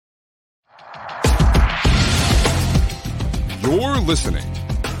You're listening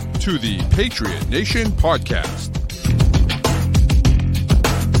to the Patriot Nation Podcast.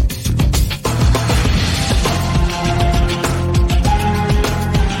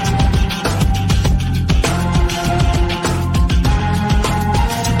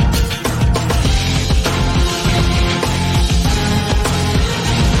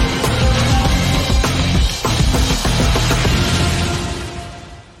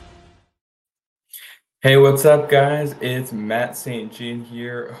 Hey, what's up, guys? It's Matt St. Jean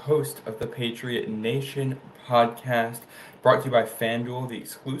here, host of the Patriot Nation podcast, brought to you by FanDuel, the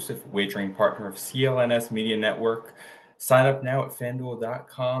exclusive wagering partner of CLNS Media Network. Sign up now at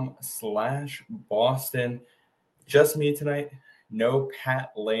FanDuel.com/Boston. Just me tonight. No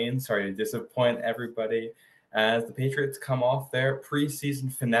Pat Lane. Sorry to disappoint everybody as the Patriots come off their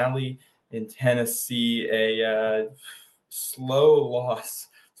preseason finale in Tennessee. A slow loss,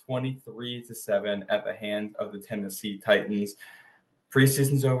 23-7 at the hands of the Tennessee Titans.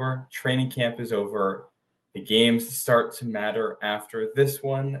 Preseason's over. Training camp is over. The games start to matter after this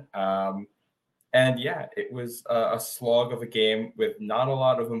one. And yeah, it was a slog of a game with not a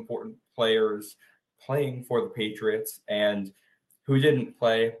lot of important players playing for the Patriots. And who didn't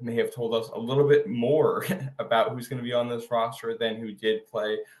play may have told us a little bit more about who's going to be on this roster than who did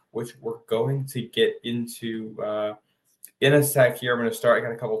play, which we're going to get into in a sec here. I'm going to start. I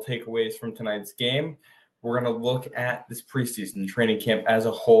got a couple takeaways from tonight's game. We're going to look at this preseason training camp as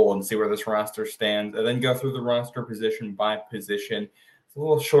a whole and see where this roster stands, and then go through the roster position by position. It's a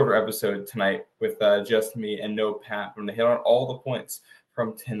little shorter episode tonight with just me and no Pat. I'm going to hit on all the points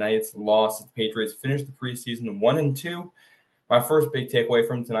from tonight's loss. The Patriots finished the preseason 1-2. My first big takeaway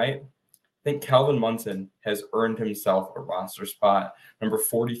from tonight, I think Calvin Munson has earned himself a roster spot. Number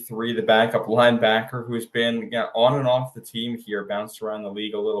 43, the backup linebacker who's been on and off the team here, bounced around the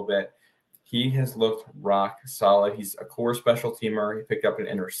league a little bit. He has looked rock solid. He's a core special teamer. He picked up an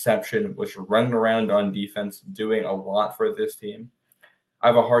interception, was running around on defense, doing a lot for this team. I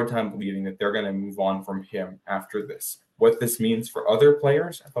have a hard time believing that they're going to move on from him after this. What this means for other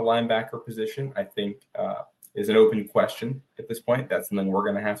players at the linebacker position, I think, is an open question at this point. That's something we're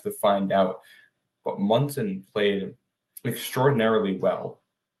going to have to find out. But Munson played extraordinarily well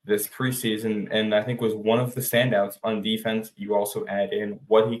this preseason, and I think was one of the standouts on defense. You also add in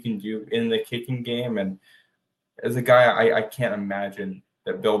what he can do in the kicking game. And as a guy, I can't imagine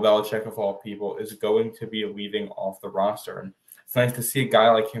that Bill Belichick, of all people, is going to be leaving off the roster. And it's nice to see a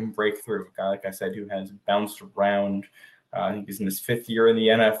guy like him break through, a guy, like I said, who has bounced around. I think he's in his fifth year in the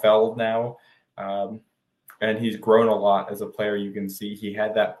NFL now. And he's grown a lot as a player. You can see he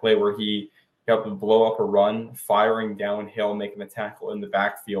had that play where he helped to blow up a run, firing downhill, making a tackle in the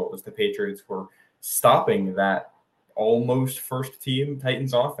backfield as the Patriots were stopping that almost first-team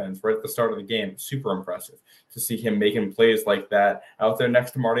Titans offense right at the start of the game. Super impressive to see him making plays like that out there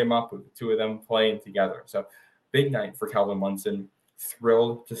next to Marty Mapu, the two of them playing together. So big night for Calvin Munson.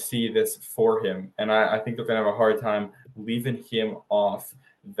 Thrilled to see this for him. And I think they're going to have a hard time leaving him off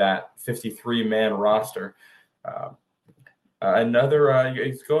that 53-man roster.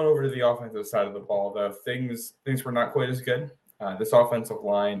 It's going over to the offensive side of the ball, though. Things were not quite as good. This offensive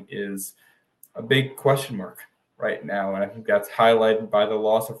line is a big question mark right now, and I think that's highlighted by the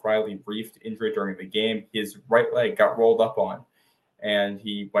loss of Riley Reef to injury during the game. His right leg got rolled up on, and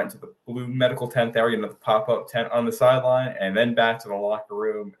he went to the blue medical tent area, the pop-up tent on the sideline, and then back to the locker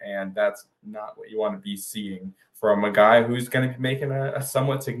room, and that's not what you want to be seeing from a guy who's going to be making a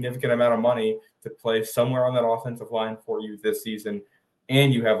somewhat significant amount of money to play somewhere on that offensive line for you this season,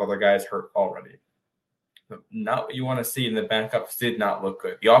 and you have other guys hurt already. So not what you want to see, and the backups did not look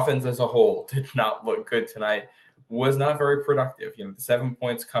good. The offense as a whole did not look good tonight, was not very productive. The 7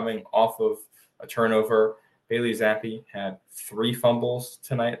 points coming off of a turnover. Bailey Zappi had 3 fumbles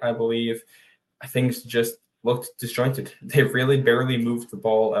tonight, I believe. Things just looked disjointed. They really barely moved the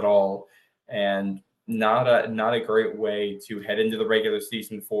ball at all, and not a great way to head into the regular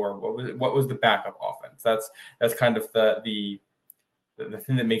season for what was the backup offense. That's kind of the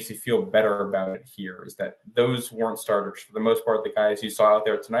thing that makes you feel better about it here, is that those weren't starters. For the most part, the guys you saw out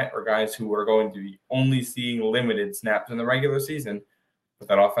there tonight are guys who are going to be only seeing limited snaps in the regular season. With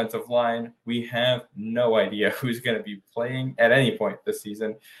that offensive line, we have no idea who's going to be playing at any point this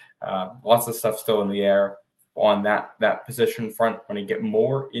season. Lots of stuff still in the air on that position front. When I get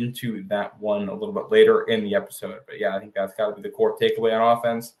more into that one a little bit later in the episode. But yeah, I think that's got to be the core takeaway on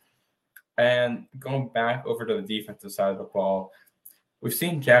offense. And going back over to the defensive side of the ball, we've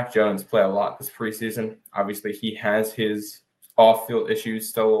seen Jack Jones play a lot this preseason. Obviously, he has his off-field issues,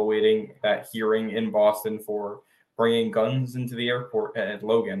 still awaiting that hearing in Boston for bringing guns into the airport at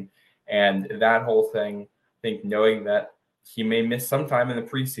Logan. And that whole thing, I think knowing that he may miss some time in the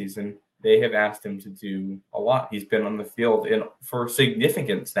preseason. They have asked him to do a lot. He's been on the field for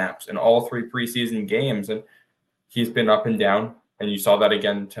significant snaps in all 3 preseason games, and he's been up and down. And you saw that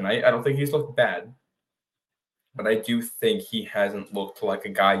again tonight. I don't think he's looked bad, but I do think he hasn't looked like a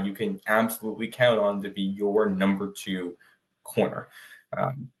guy you can absolutely count on to be your number 2 corner.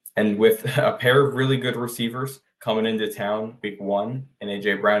 And with a pair of really good receivers coming into town week 1, and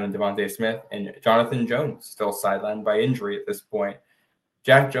A.J. Brown and Devontae Smith, and Jonathan Jones still sidelined by injury at this point,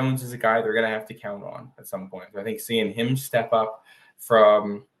 Jack Jones is a guy they're going to have to count on at some point. So I think seeing him step up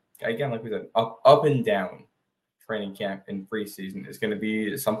from, again, like we said, up and down training camp and preseason is going to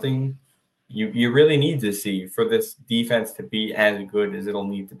be something you really need to see for this defense to be as good as it'll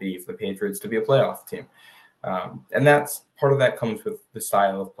need to be for the Patriots to be a playoff team. And that's part of that comes with the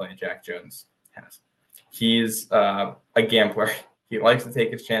style of play Jack Jones has. He's a gambler. He likes to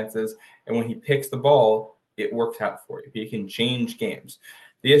take his chances. And when he picks the ball, it works out for you. He can change games.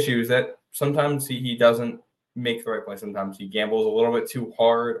 The issue is that sometimes he doesn't make the right play. Sometimes he gambles a little bit too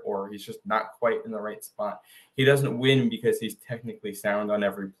hard, or he's just not quite in the right spot. He doesn't win because he's technically sound on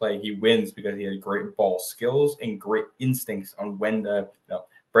every play. He wins because he has great ball skills and great instincts on when to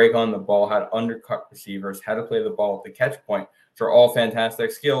break on the ball, how to undercut receivers, how to play the ball at the catch point, which are all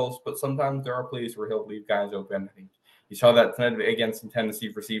fantastic skills, but sometimes there are plays where he'll leave guys open. I think you saw that tonight against some Tennessee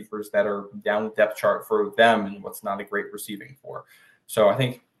receivers that are down the depth chart for them and what's not a great receiving for. So I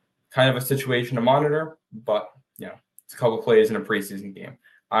think kind of a situation to monitor, but it's a couple of plays in a preseason game.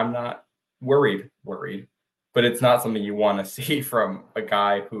 I'm not worried, but it's not something you want to see from a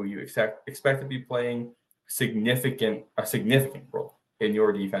guy who you expect to be playing a significant role in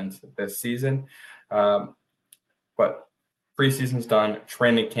your defense this season. But preseason's done,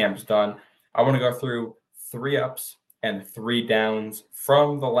 training camp's done. I want to go through 3 ups and 3 downs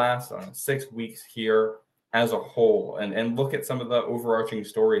from the last 6 weeks here as a whole, and look at some of the overarching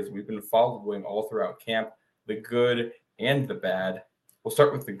stories we've been following all throughout camp, the good and the bad. We'll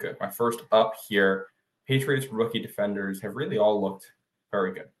start with the good. My first up here, Patriots rookie defenders have really all looked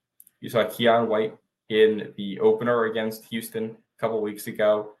very good. You saw Keion White in the opener against Houston a couple weeks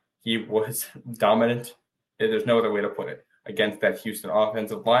ago. He was dominant. There's no other way to put it, against that Houston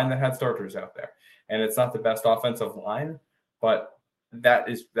offensive line that had starters out there. And it's not the best offensive line, but that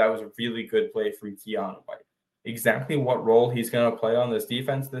was a really good play from Keion White. Exactly what role he's going to play on this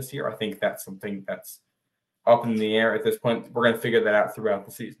defense this year, I think that's something that's up in the air at this point. We're going to figure that out throughout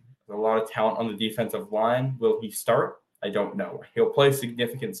the season. There's a lot of talent on the defensive line. Will he start? I don't know. He'll play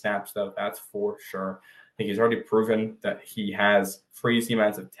significant snaps, though. That's for sure. I think he's already proven that he has crazy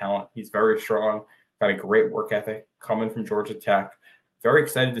amounts of talent. He's very strong, got a great work ethic coming from Georgia Tech. Very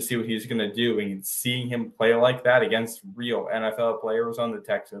excited to see what he's going to do. And seeing him play like that against real NFL players on the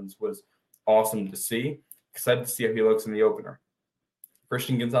Texans was awesome to see. Excited to see how he looks in the opener.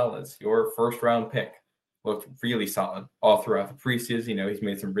 Christian Gonzalez, your first-round pick, looked really solid all throughout the preseason. He's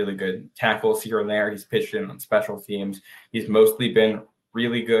made some really good tackles here and there. He's pitched in on special teams. He's mostly been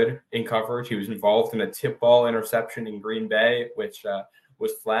really good in coverage. He was involved in a tip ball interception in Green Bay, which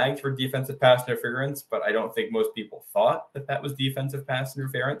was flagged for defensive pass interference, but I don't think most people thought that was defensive pass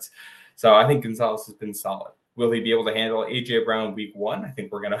interference. So I think Gonzalez has been solid. Will he be able to handle A.J. Brown week 1? I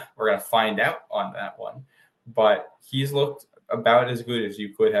think we're gonna find out on that one. But he's looked about as good as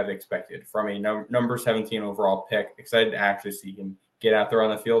you could have expected from a number 17 overall pick. Excited to actually see him get out there on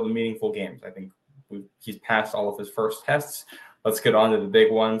the field in meaningful games. I think he's passed all of his first tests. Let's get on to the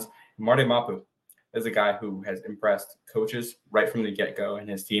big ones. Marty Mapu is a guy who has impressed coaches right from the get-go and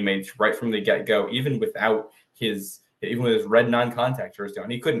his teammates right from the get-go, even with his red non-contact jersey on.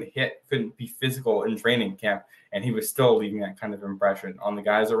 He couldn't be physical in training camp, and he was still leaving that kind of impression on the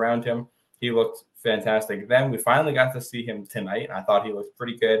guys around him. He looked fantastic. Then we finally got to see him tonight. I thought he looked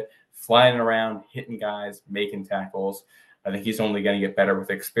pretty good, flying around, hitting guys, making tackles. I think he's only going to get better with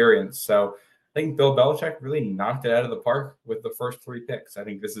experience. So I think Bill Belichick really knocked it out of the park with the first 3 picks. I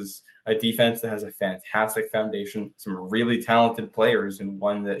think this is a defense that has a fantastic foundation, some really talented players, and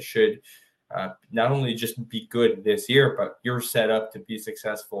one that should not only just be good this year, but you're set up to be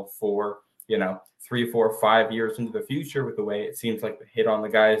successful for 3, 4, 5 years into the future with the way it seems like they hit on the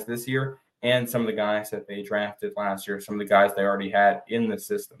guys this year and some of the guys that they drafted last year, some of the guys they already had in the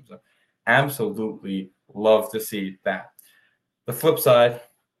system. So absolutely love to see that. The flip side,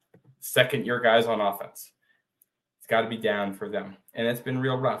 second-year guys on offense. It's got to be down for them. And it's been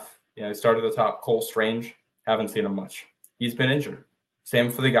real rough. It started at the top, Cole Strange. Haven't seen him much. He's been injured.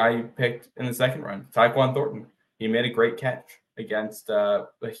 Same for the guy you picked in the second round, Tyquan Thornton. He made a great catch against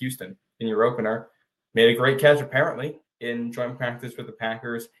Houston in your opener. Made a great catch, apparently, in joint practice with the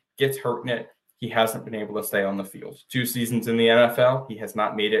Packers. Gets hurt in it. he hasn't been able to stay on the field. 2 seasons in the NFL, he has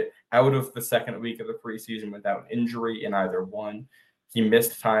not made it out of the second week of the preseason without injury in either one. He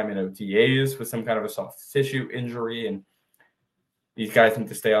missed time in OTAs with some kind of a soft tissue injury, and these guys need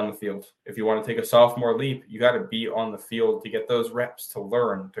to stay on the field. If you want to take a sophomore leap, you got to be on the field to get those reps, to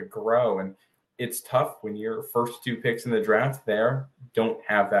learn, to grow. And it's tough when your first 2 picks in the draft there don't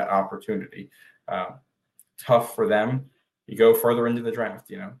have that opportunity. Tough for them. You go further into the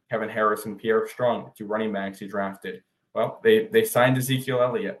draft, Kevin Harris and Pierre Strong, 2 running backs he drafted. Well, they signed Ezekiel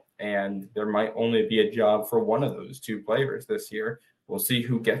Elliott, and there might only be a job for one of those 2 players this year. We'll see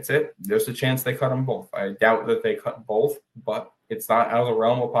who gets it. There's a chance they cut them both. I doubt that they cut both, but it's not out of the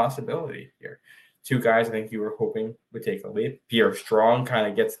realm of possibility here. 2 guys I think you were hoping would take a leap. Pierre Strong kind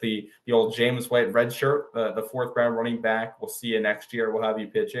of gets the old James White red shirt, the 4th round running back. We'll see you next year. We'll have you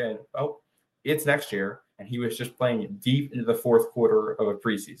pitch in. Oh, it's next year. And he was just playing deep into the 4th quarter of a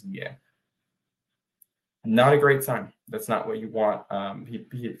preseason game. Not a great sign. That's not what you want. He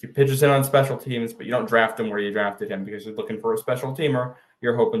pitches in on special teams, but you don't draft him where you drafted him because you're looking for a special teamer.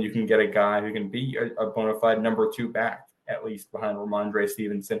 You're hoping you can get a guy who can be a bona fide number 2 back, at least behind Ramondre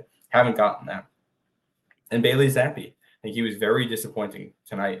Stevenson. Haven't gotten that. And Bailey Zappi, I think he was very disappointing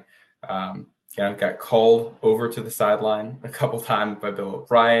tonight. Got called over to the sideline a couple times by Bill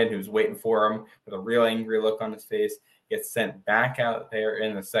O'Brien, who was waiting for him with a real angry look on his face. Gets sent back out there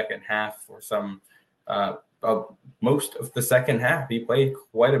in the second half for most of the second half. He played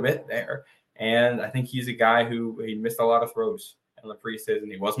quite a bit there. And I think he's a guy he missed a lot of throws in the preseason.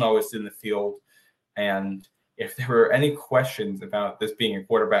 He wasn't always in the field. And if there were any questions about this being a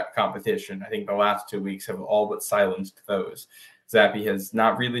quarterback competition, I think the last 2 weeks have all but silenced those. Zappi has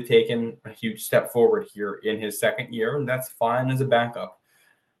not really taken a huge step forward here in his second year, and that's fine as a backup.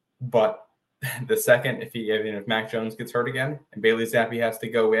 But the second, if Mac Jones gets hurt again and Bailey Zappi has to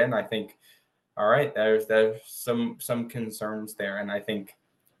go in, I think, all right, there's some concerns there. And I think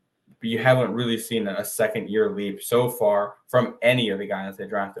you haven't really seen a second-year leap so far from any of the guys they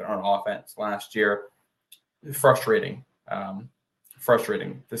drafted on offense last year. Frustrating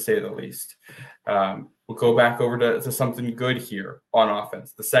to say the least. We'll go back over to something good here on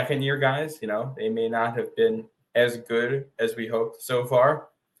offense. The second-year guys, they may not have been as good as we hoped so far.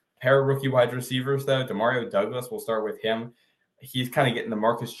 Pair of rookie wide receivers, though, Demario Douglas, we'll start with him. He's kind of getting the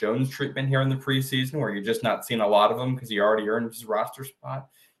Marcus Jones treatment here in the preseason, where you're just not seeing a lot of him because he already earned his roster spot.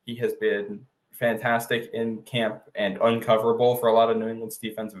 He has been fantastic in camp and uncoverable for a lot of New England's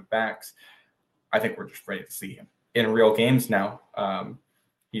defensive backs. I think we're just ready to see him in real games now.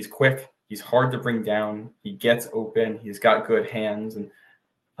 He's quick. He's hard to bring down. He gets open. He's got good hands. And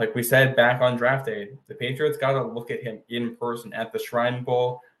like we said back on draft day, the Patriots got to look at him in person at the Shrine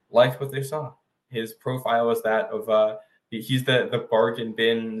Bowl, liked what they saw. His profile is that of he's the bargain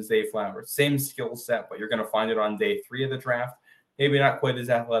bin Zay Flowers. Same skill set, but you're going to find it on day 3 of the draft. Maybe not quite as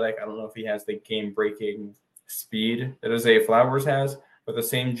athletic. I don't know if he has the game-breaking speed that Zay Flowers has, but the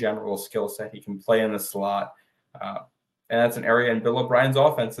same general skill set. He can play in the slot. And that's an area in Bill O'Brien's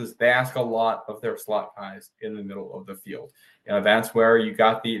offenses. They ask a lot of their slot guys in the middle of the field. That's where you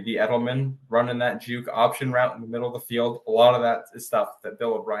got the Edelman running that juke option route in the middle of the field. A lot of that is stuff that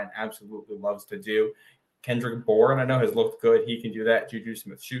Bill O'Brien absolutely loves to do. Kendrick Bourne, I know, has looked good. He can do that. Juju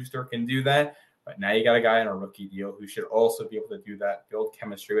Smith-Schuster can do that. But now you got a guy on a rookie deal who should also be able to do that, build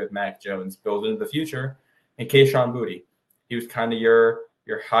chemistry with Mac Jones, build into the future. And Kayshon Boutte, he was kind of your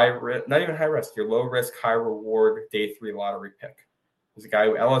high risk, not even high risk, your low risk, high reward day 3 lottery pick. He was a guy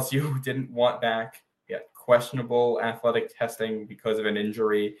who LSU didn't want back. He had questionable athletic testing because of an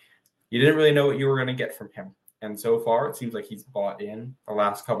injury. You didn't really know what you were going to get from him. And so far, it seems like he's bought in the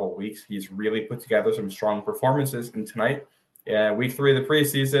last couple of weeks. He's really put together some strong performances. And tonight, week 3 of the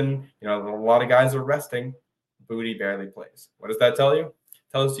preseason, a lot of guys are resting. Boutte barely plays. What does that tell you?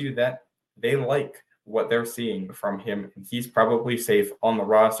 It tells you that they like what they're seeing from him, and he's probably safe on the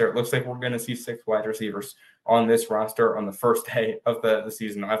roster. It looks like we're going to see 6 wide receivers on this roster on the first day of the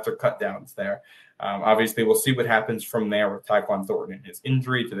season after cut downs there. Obviously, we'll see what happens from there with Tyquan Thornton and his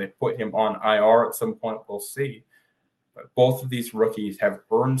injury. Do they put him on IR at some point? We'll see. But both of these rookies have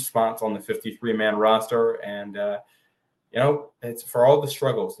earned spots on the 53-man roster, and it's for all the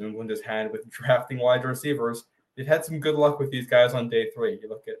struggles New England has had with drafting wide receivers. They've had some good luck with these guys on day 3. You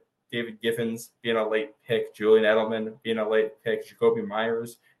look at David Giffens being a late pick, Julian Edelman being a late pick, Jacoby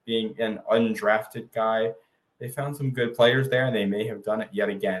Myers being an undrafted guy. They found some good players there, and they may have done it yet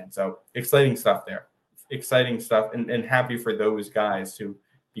again. So exciting stuff there. Exciting stuff, and happy for those guys to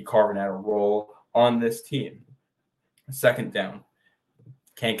be carving out a role on this team. Second down.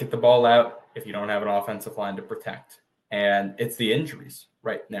 Can't get the ball out if you don't have an offensive line to protect. And it's the injuries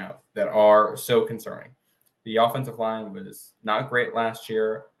right now that are so concerning. The offensive line was not great last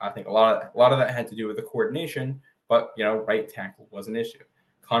year. I think a lot of that had to do with the coordination, but right tackle was an issue.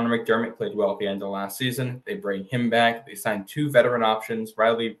 Connor McDermott played well at the end of last season. They bring him back. They signed 2 veteran options,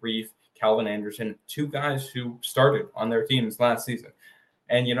 Riley Reiff, Calvin Anderson, 2 guys who started on their teams last season.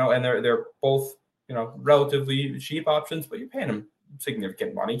 And and they're both relatively cheap options, but you're paying them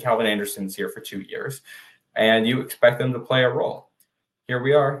significant money. Calvin Anderson's here for 2 years, and you expect them to play a role. Here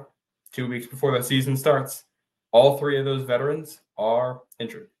we are, 2 weeks before the season starts. All 3 of those veterans are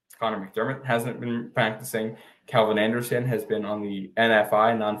injured. Connor McDermott hasn't been practicing. Calvin Anderson has been on the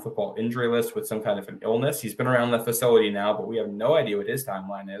NFI, non-football injury list, with some kind of an illness. He's been around the facility now, but we have no idea what his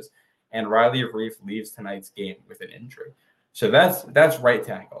timeline is. And Riley Reiff leaves tonight's game with an injury. So that's right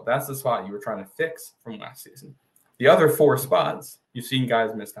tackle. That's the spot you were trying to fix from last season. The other 4 spots, you've seen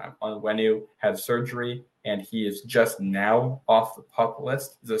guys miss time. Onwenu had surgery, and he is just now off the PUP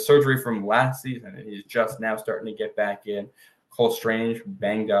list. It's a surgery from last season, and he's just now starting to get back in. Cole Strange,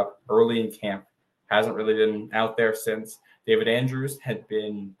 banged up early in camp, hasn't really been out there since. David Andrews had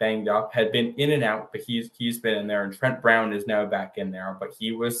been banged up, had been in and out, but he's been in there. And Trent Brown is now back in there, but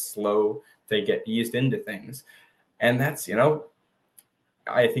he was slow to get eased into things. And that's,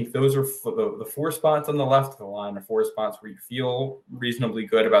 I think those are the 4 spots on the left of the line, are 4 spots where you feel reasonably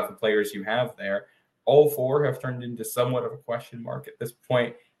good about the players you have there. All 4 have turned into somewhat of a question mark at this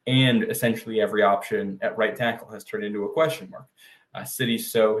point, and essentially every option at right tackle has turned into a question mark. City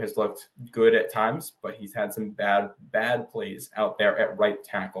So has looked good at times, but he's had some bad plays out there at right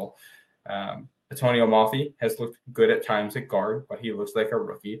tackle. Antonio Mafi has looked good at times at guard, but he looks like a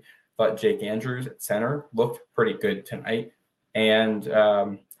rookie. But Jake Andrews at center looked pretty good tonight. And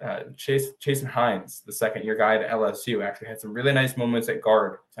Chasen Hines, the second-year guy at LSU, actually had some really nice moments at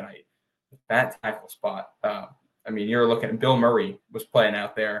guard tonight. That tackle spot. You're looking at Bill Murray was playing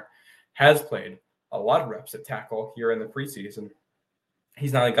out there, has played a lot of reps at tackle here in the preseason.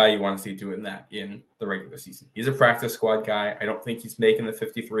 He's not a guy you want to see doing that in the regular season. He's a practice squad guy. I don't think he's making the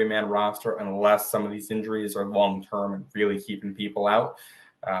 53-man roster unless some of these injuries are long-term and really keeping people out.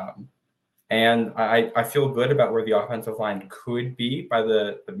 And I feel good about where the offensive line could be by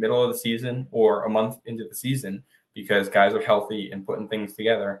the middle of the season or a month into the season, because guys are healthy and putting things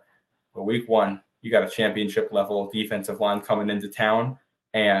together. But week 1, you got a championship level defensive line coming into town.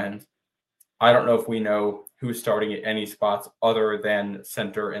 And I don't know if we know who's starting at any spots other than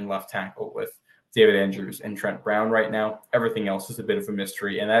center and left tackle with David Andrews and Trent Brown right now. Everything else is a bit of a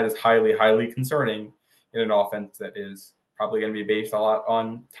mystery, and that is highly, highly concerning in an offense that is probably going to be based a lot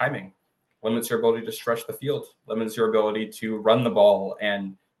on timing. Limits your ability to stretch the field, limits your ability to run the ball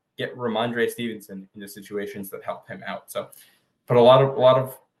and get Ramondre Stevenson into situations that help him out. So put a lot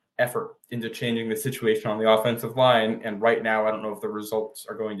of effort into changing the situation on the offensive line. And right now, I don't know if the results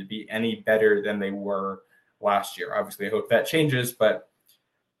are going to be any better than they were last year. Obviously, I hope that changes, but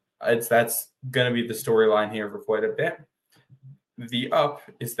that's going to be the storyline here for quite a bit. The up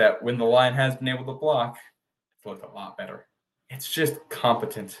is that when the line has been able to block, it's looked a lot better. It's just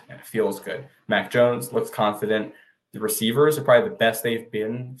competent and it feels good. Mac Jones looks confident. The receivers are probably the best they've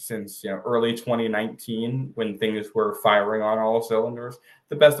been since early 2019 when things were firing on all cylinders.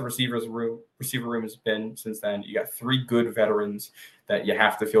 The best the receiver room has been since then. You got 3 good veterans that you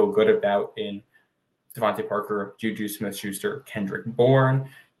have to feel good about in Devontae Parker, Juju Smith-Schuster, Kendrick Bourne.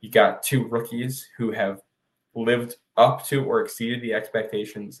 You got 2 rookies who have lived up to or exceeded the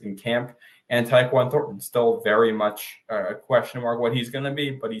expectations in camp. And Tyquan Thornton, still very much a question mark what he's going to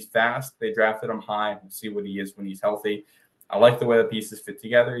be, but he's fast. They drafted him high. We'll see what he is when he's healthy. I like the way the pieces fit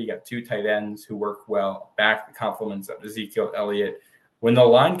together. You got 2 tight ends who work well, back the compliments of Ezekiel Elliott. When the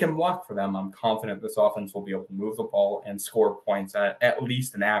line can block for them, I'm confident this offense will be able to move the ball and score points at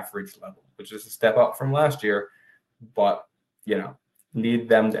least an average level, which is a step up from last year, but, need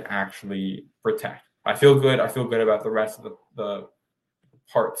them to actually protect. I feel good. I feel good about the rest of the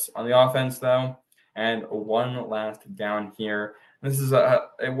parts on the offense, though. And one last down here. This is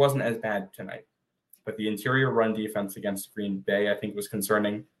it wasn't as bad tonight, but the interior run defense against Green Bay, I think, was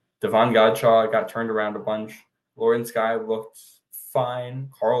concerning. Devon Godshaw got turned around a bunch. Lawrence Guy looked fine.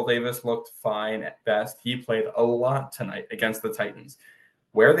 Carl Davis looked fine at best. He played a lot tonight against the Titans.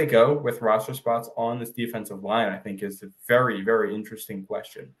 Where they go with roster spots on this defensive line, I think, is a very, very interesting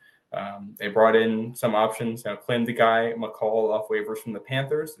question. They brought in some options. Claimed the guy McCall off waivers from the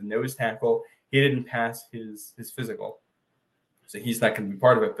Panthers, the nose tackle. He didn't pass his physical, so he's not going to be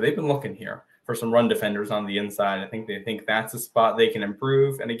part of it. But they've been looking here for some run defenders on the inside. I think they think that's a spot they can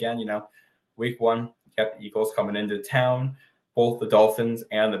improve. And again, week 1, you got the Eagles coming into town. Both the Dolphins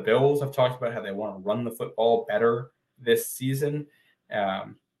and the Bills have talked about how they want to run the football better this season.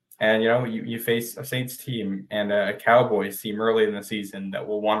 And, you face a Saints team and a Cowboys team early in the season that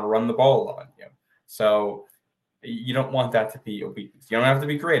will want to run the ball on you. So you don't want that to be a weakness. You don't have to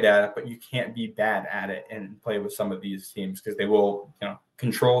be great at it, but you can't be bad at it and play with some of these teams because they will,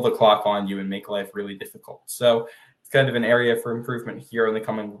 control the clock on you and make life really difficult. So it's kind of an area for improvement here in the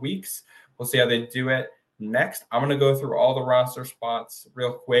coming weeks. We'll see how they do it. Next, I'm going to go through all the roster spots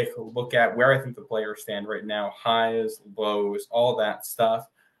real quick, look at where I think the players stand right now, highs, lows, all that stuff.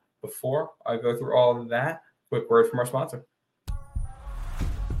 Before I go through all of that, quick word from our sponsor.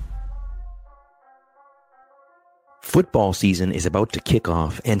 Football season is about to kick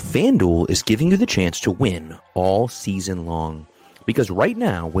off, and FanDuel is giving you the chance to win all season long. Because right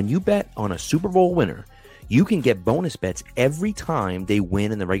now, when you bet on a Super Bowl winner, you can get bonus bets every time they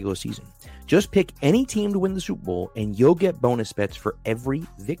win in the regular season. Just pick any team to win the Super Bowl, and you'll get bonus bets for every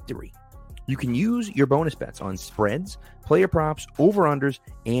victory. You can use your bonus bets on spreads, player props, over-unders,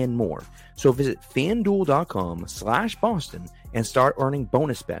 and more. So visit FanDuel.com/Boston and start earning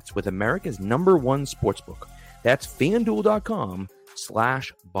bonus bets with America's #1 sportsbook. That's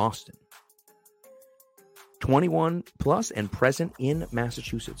FanDuel.com/Boston. 21 plus and present in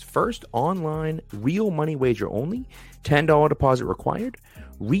Massachusetts. First online real money wager only. $10 deposit required.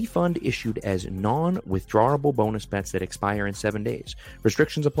 Refund issued as non-withdrawable bonus bets that expire in 7 days.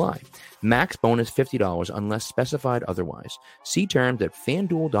 Restrictions apply. Max bonus $50 unless specified otherwise. See terms at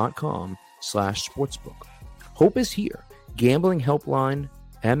FanDuel.com/sportsbook. Hope is here. Gambling helpline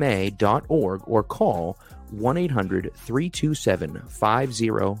ma.org or call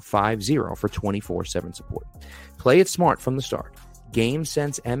 1-800-327-5050 for 24/7 support. Play it smart from the start.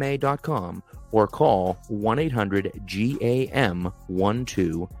 GameSenseMA.com or call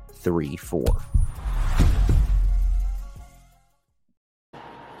 1-800-GAM-1234.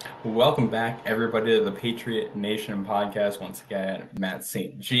 Welcome back, everybody, to the Patriot Nation podcast. Once again, Matt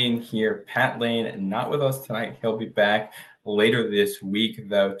St. Jean here. Pat Lane not with us tonight. He'll be back later this week,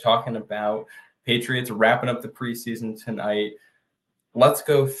 though, talking about Patriots wrapping up the preseason tonight. Let's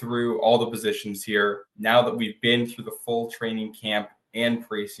go through all the positions here. Now that we've been through the full training camp and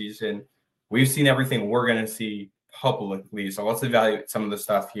preseason, we've seen everything we're going to see publicly. So let's evaluate some of the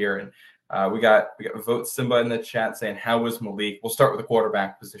stuff here. And we got Vote Simba in the chat saying, how was Malik? We'll start with the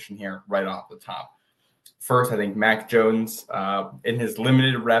quarterback position here right off the top. First, I think Mac Jones, in his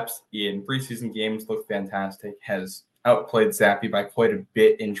limited reps in preseason games, looked fantastic, has outplayed Zappe by quite a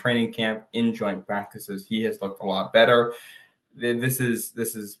bit in training camp, in joint practices. He has looked a lot better. This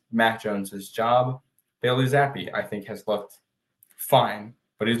is Mac Jones's job. Bailey Zappe, I think, has looked fine,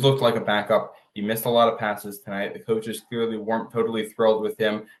 but he's looked like a backup. He missed a lot of passes tonight. The coaches clearly weren't totally thrilled with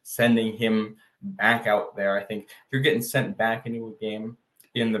him sending him back out there. I think if you're getting sent back into a game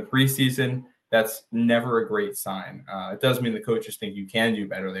in the preseason, that's never a great sign. It does mean the coaches think you can do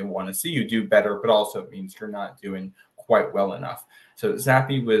better. They want to see you do better, but also it means you're not doing quite well enough. So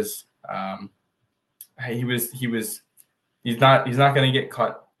Zappe was, he's not going to get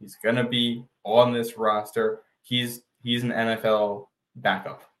cut. He's going to be on this roster. He's an NFL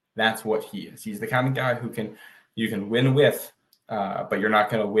backup. That's what he is. He's the kind of guy you can win with, but you're not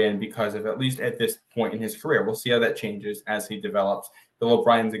going to win because of, at least at this point in his career. We'll see how that changes as he develops. Bill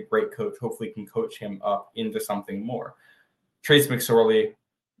O'Brien's a great coach. Hopefully can coach him up into something more. Trace McSorley,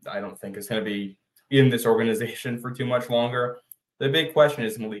 I don't think is going to be in this organization for too much longer. The big question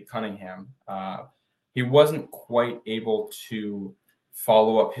is Malik Cunningham. He wasn't quite able to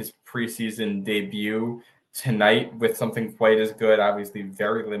follow up his preseason debut tonight with something quite as good. Obviously,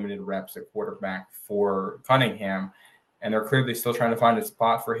 very limited reps at quarterback for Cunningham, and they're clearly still trying to find a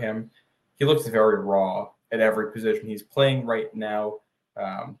spot for him. He looks very raw at every position he's playing right now,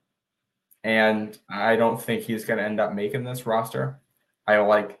 and I don't think he's going to end up making this roster. I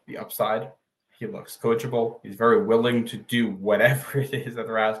like the upside. He looks coachable. He's very willing to do whatever it is that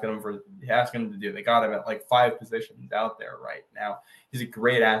they're asking him to do. They got him at like 5 positions out there right now. He's a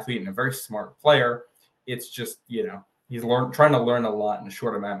great athlete and a very smart player. It's just, he's trying to learn a lot in a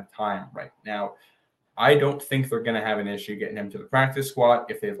short amount of time right now. I don't think they're going to have an issue getting him to the practice squad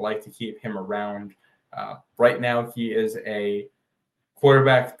if they'd like to keep him around. Right now, he is a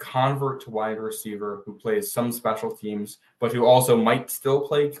quarterback convert to wide receiver who plays some special teams, but who also might still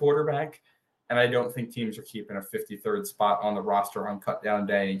play quarterback. And I don't think teams are keeping a 53rd spot on the roster on cut down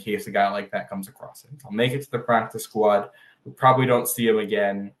day in case a guy like that comes across it. I'll make it to the practice squad. We probably don't see him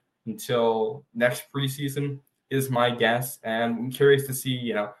again until next preseason is my guess. And I'm curious to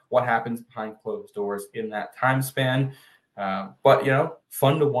see, what happens behind closed doors in that time span. But,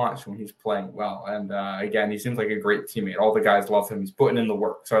 fun to watch when he's playing well. And again, he seems like a great teammate. All the guys love him. He's putting in the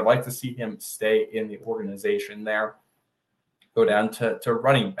work. So I'd like to see him stay in the organization there. Go down to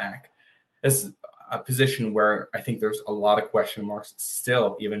running back. This is a position where I think there's a lot of question marks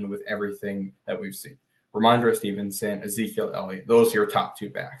still, even with everything that we've seen. Ramondre Stevenson, Ezekiel Elliott, those are your top 2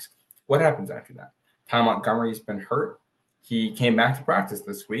 backs. What happens after that? Ty Montgomery's been hurt. He came back to practice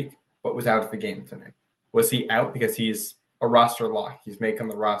this week, but was out of the game tonight. Was he out because he's a roster lock? He's making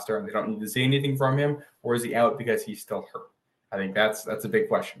the roster and they don't need to see anything from him, or is he out because he's still hurt? I think that's a big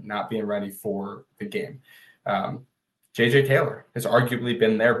question, not being ready for the game. J.J. Taylor has arguably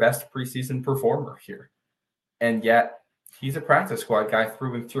been their best preseason performer here. And yet he's a practice squad guy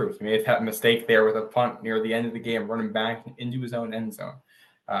through and through. He may have had a mistake there with a punt near the end of the game, running back into his own end zone.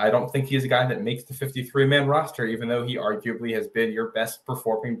 I don't think he's a guy that makes the 53-man roster, even though he arguably has been your best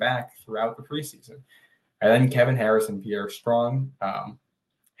performing back throughout the preseason. And then Kevin Harris and Pierre Strong.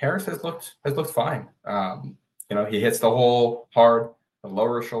 Harris has looked fine. He hits the hole hard, the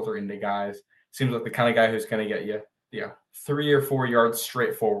lower shoulder into guys. Seems like the kind of guy who's going to get you 3 or 4 yards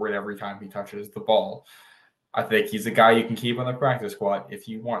straight forward every time he touches the ball. I think he's a guy you can keep on the practice squad if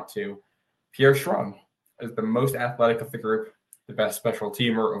you want to. Pierre Strong is the most athletic of the group, the best special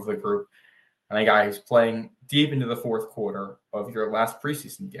teamer of the group, and a guy who's playing deep into the fourth quarter of your last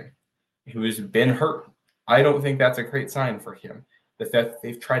preseason game, who's been hurt. I don't think that's a great sign for him. The fact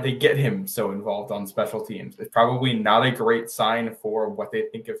they've tried to get him so involved on special teams is probably not a great sign for what they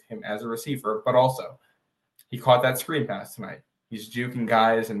think of him as a receiver, but also he caught that screen pass tonight. He's juking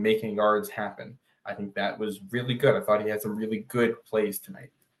guys and making yards happen. I think that was really good. I thought he had some really good plays tonight.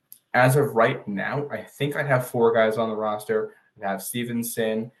 As of right now, I think I'd have 4 guys on the roster. I'd have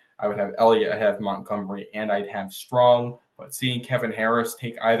Stevenson, I would have Elliott, I'd have Montgomery, and I'd have Strong. But seeing Kevin Harris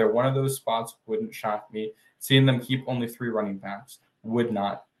take either one of those spots wouldn't shock me. Seeing them keep only 3 running backs would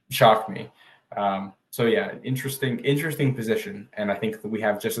not shock me. So yeah, interesting position. And I think that we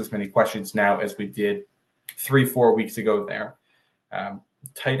have just as many questions now as we did 3-4 weeks ago there.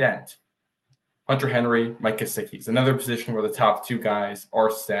 Tight end. Hunter Henry, Mike Gesicki is another position where the top 2 guys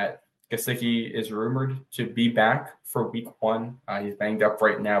are set. Gesicki is rumored to be back for week 1. He's banged up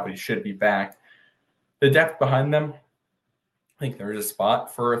right now, but he should be back. The depth behind them, I think there's a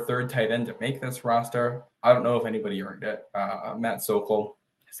spot for a 3rd tight end to make this roster. I don't know if anybody earned it. Matt Sokol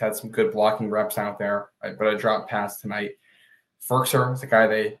has had some good blocking reps out there, but a drop pass tonight. Ferkser is the guy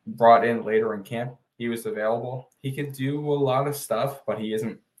they brought in later in camp. He was available. He could do a lot of stuff, but he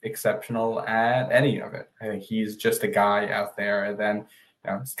isn't exceptional at any of it. I think he's just a guy out there. And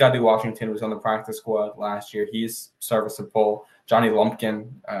then Scotty Washington was on the practice squad last year. He's serviceable. Johnny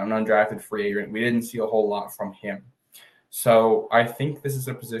Lumpkin, an undrafted free agent. We didn't see a whole lot from him. So I think this is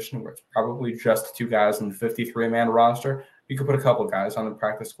a position where it's probably just 2 guys on the 53-man roster. You could put a couple guys on the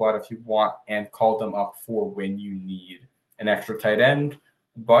practice squad if you want and call them up for when you need an extra tight end.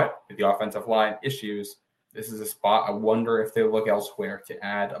 But with the offensive line issues, this is a spot I wonder if they look elsewhere to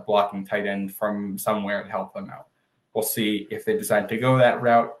add a blocking tight end from somewhere to help them out. We'll see if they decide to go that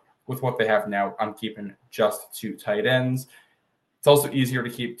route. With what they have now, I'm keeping just 2 tight ends. It's also easier to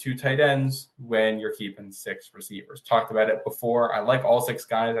keep 2 tight ends when you're keeping 6 receivers. Talked about it before. I like all 6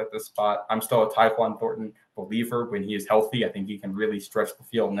 guys at this spot. I'm still a Tyquan Thornton believer when he is healthy. I think he can really stretch the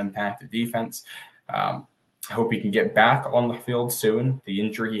field and impact the defense. I hope he can get back on the field soon. The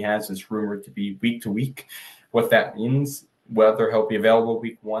injury he has is rumored to be week to week. What that means, whether he'll be available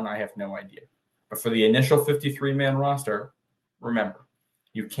week 1, I have no idea. But for the initial 53-man roster, remember,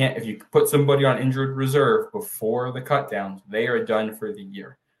 you can't, if you put somebody on injured reserve before the cutdowns, they are done for the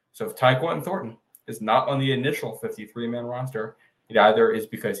year. So if Tyquan Thornton is not on the initial 53-man roster, it either is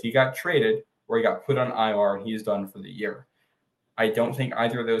because he got traded or he got put on IR and he's done for the year. I don't think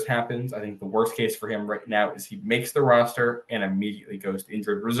either of those happens. I think the worst case for him right now is he makes the roster and immediately goes to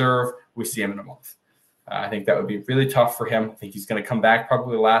injured reserve. We see him in a month. I think that would be really tough for him. I think he's going to come back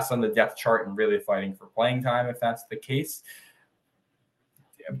probably last on the depth chart and really fighting for playing time if that's the case.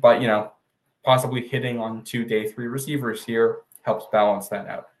 But, possibly hitting on 2 day 3 receivers here helps balance that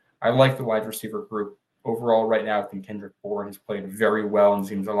out. I like the wide receiver group. Overall, right now, I think Kendrick Bourne has played very well and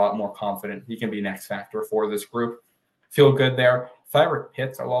seems a lot more confident. He can be an X factor for this group. Feel good there. Thyrick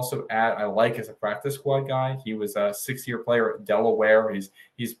Pitts, I'll also add, I like as a practice squad guy. He was a 6-year player at Delaware.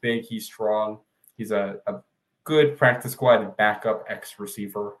 He's big, he's strong. He's a good practice squad backup X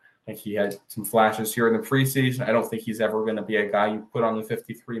receiver. I think he had some flashes here in the preseason. I don't think he's ever going to be a guy you put on the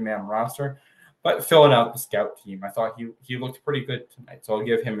 53-man roster. But filling out the scout team, I thought he looked pretty good tonight. So I'll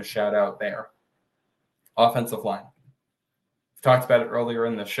give him a shout out there. Offensive line. We talked about it earlier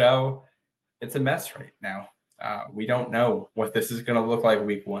in the show. It's a mess right now. We don't know what this is going to look like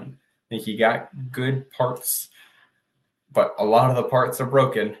week 1. I think you got good parts, but a lot of the parts are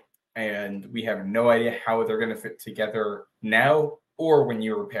broken, and we have no idea how they're going to fit together now or when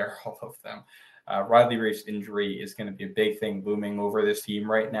you repair all of them. Riley Reif's injury is going to be a big thing looming over this team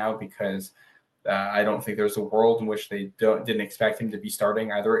right now because I don't think there's a world in which they didn't expect him to be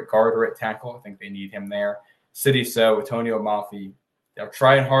starting either at guard or at tackle. I think they need him there. City So, Tonio Mafi, they're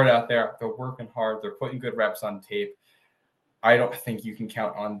trying hard out there. They're working hard. They're putting good reps on tape. I don't think you can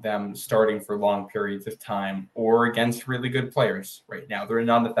count on them starting for long periods of time or against really good players right now. They're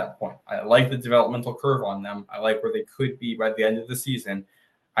not at that point. I like the developmental curve on them. I like where they could be by the end of the season.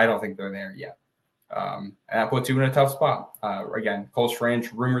 I don't think they're there yet. And that puts you in a tough spot. Again, Cole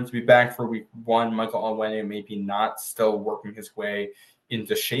Strange rumored to be back for week 1. Michael Onwenu maybe not, still working his way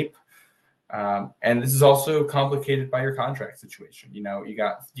into shape. And this is also complicated by your contract situation. You know, you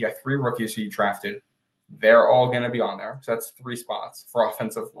got 3 rookies who you drafted. They're all going to be on there. So that's 3 spots for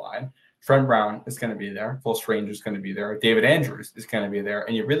offensive line. Trent Brown is going to be there. Cole Strange is going to be there. David Andrews is going to be there.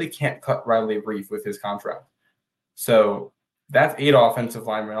 And you really can't cut Riley Reif with his contract. So that's 8 offensive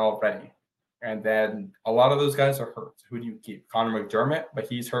linemen already. And then a lot of those guys are hurt. Who do you keep? Connor McDermott, but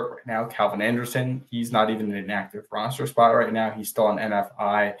he's hurt right now. Calvin Anderson, he's not even in an active roster spot right now. He's still on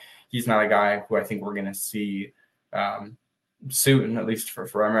NFI. He's not a guy who I think we're going to see soon, at least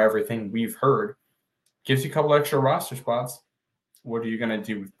for everything we've heard. Gives you a couple extra roster spots. What are you going to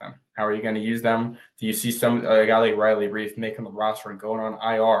do with them? How are you going to use them? Do you see a guy like Riley Reif making the roster and going on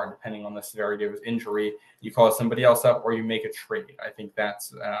IR, depending on the severity of his injury? You call somebody else up or you make a trade. I think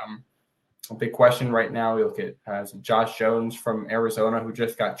that's a big question right now. We look at Josh Jones from Arizona, who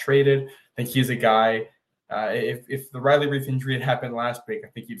just got traded. I think he's a guy. If the Riley Reif injury had happened last week, I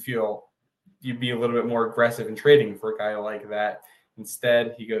think you'd be a little bit more aggressive in trading for a guy like that.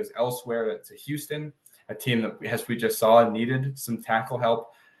 Instead, he goes elsewhere to Houston, a team that, as we just saw, needed some tackle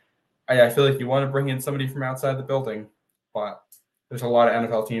help. I feel like you want to bring in somebody from outside the building, but there's a lot of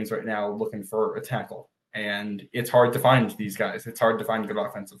NFL teams right now looking for a tackle. And it's hard to find these guys. It's hard to find good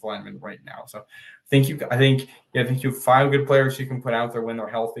offensive linemen right now. So I think you have 5 good players you can put out there when they're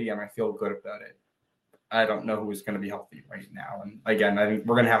healthy, and I feel good about it. I don't know who's going to be healthy right now. And again, I think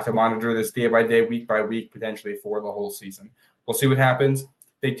we're going to have to monitor this day by day, week by week, potentially for the whole season. We'll see what happens.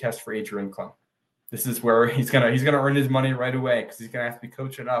 Big test for Adrian Klemm. This is where he's gonna earn his money right away because he's gonna have to be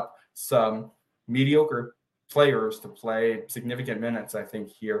coaching up some mediocre players to play significant minutes, I think,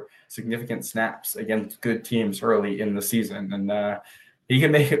 here, significant snaps against good teams early in the season. And he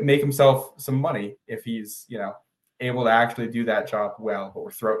can make himself some money if he's, able to actually do that job well.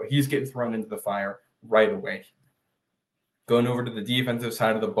 But he's getting thrown into the fire right away. Going over to the defensive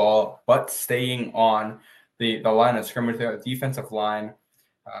side of the ball, but staying on the line of scrimmage there, the defensive line.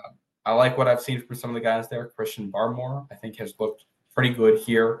 I like what I've seen from some of the guys there. Christian Barmore, I think, has looked pretty good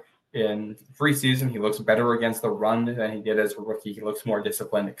here in preseason. He looks better against the run than he did as a rookie. He looks more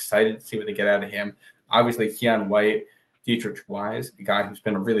disciplined, excited to see what they get out of him. Obviously, Keon White, Dietrich Wise, a guy who's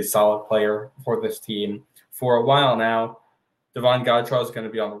been a really solid player for this team for a while now. Devon Godchaux is going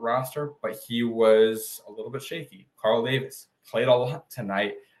to be on the roster, but he was a little bit shaky. Carl Davis played a lot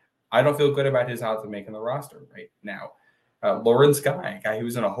tonight. I don't feel good about his odds of making the roster right now. Lawrence Guy, a guy who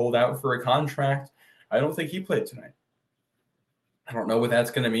was in a holdout for a contract, I don't think he played tonight. I don't know what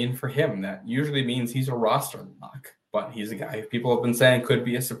that's going to mean for him. That usually means he's a roster lock, but he's a guy who people have been saying could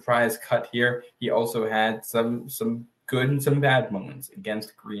be a surprise cut here. He also had some good and some bad moments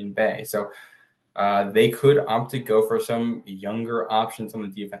against Green Bay. So they could opt to go for some younger options on the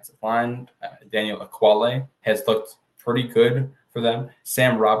defensive line. Daniel Akwale has looked pretty good for them.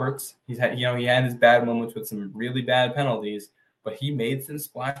 Sam Roberts, he had his bad moments with some really bad penalties, but he made some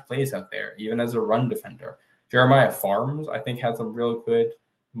splash plays out there, even as a run defender. Jeremiah Farms, I think, had some real good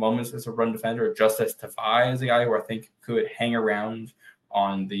moments as a run defender. Justice Tavai is a guy who I think could hang around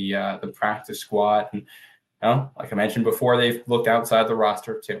on the practice squad. And like I mentioned before, they've looked outside the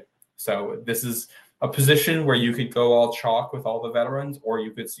roster too. So this is a position where you could go all chalk with all the veterans, or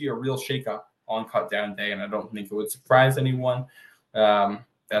you could see a real shakeup on cut down day, and I don't think it would surprise anyone.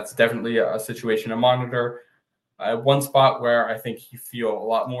 That's definitely a situation to monitor. One spot where I think you feel a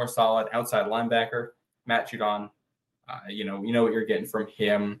lot more solid, outside linebacker, Matt Judon. You know what you're getting from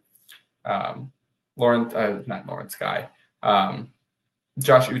him. Not Lawrence Guy.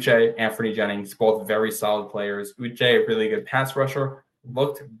 Josh Uche, Anthony Jennings, both very solid players. Uche, a really good pass rusher,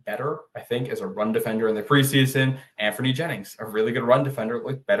 looked better, I think, as a run defender in the preseason. Anthony Jennings, a really good run defender,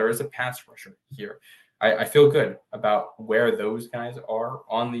 looked better as a pass rusher here. I feel good about where those guys are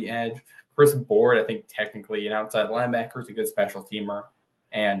on the edge. Chris Board, I think, technically an outside linebacker, is a good special teamer.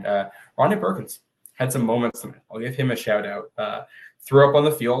 And Ronnie Perkins had some moments. I'll give him a shout out. Threw up on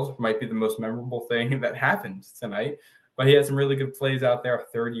the field, might be the most memorable thing that happened tonight. But he had some really good plays out there. A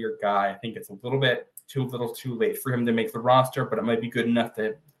third-year guy. I think it's a little bit too little too late for him to make the roster, but it might be good enough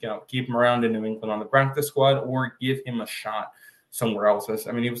to keep him around in New England on the practice squad or give him a shot somewhere else.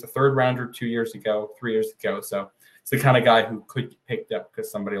 I mean, he was a third rounder 3 years ago. So it's the kind of guy who could get picked up because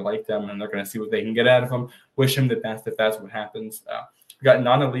somebody liked him and they're going to see what they can get out of him. Wish him the best if that's what happens. We got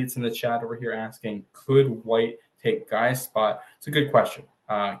non-elites in the chat over here asking, could White take Guy's spot? It's a good question.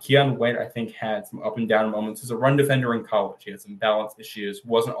 Keon White, I think, had some up and down moments as a run defender in college. He had some balance issues,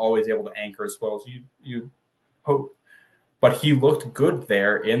 wasn't always able to anchor as well as you hope. But he looked good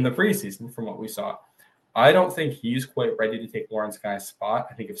there in the preseason from what we saw. I don't think he's quite ready to take Lawrence Guy's spot.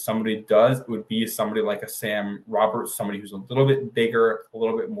 I think if somebody does, it would be somebody like a Sam Roberts, somebody who's a little bit bigger, a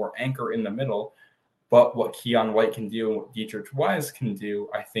little bit more anchor in the middle. But what Keon White can do and what Dietrich Wise can do,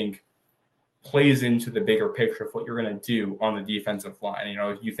 I think, plays into the bigger picture of what you're going to do on the defensive line.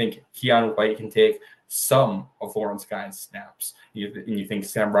 If you think Keon White can take some of Lawrence Guy's snaps, and you think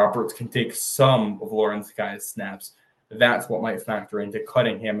Sam Roberts can take some of Lawrence Guy's snaps, that's what might factor into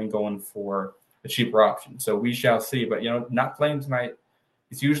cutting him and going for a cheaper option. So we shall see. But, not playing tonight,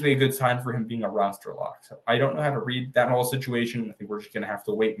 it's usually a good sign for him being a roster lock. So I don't know how to read that whole situation. I think we're just going to have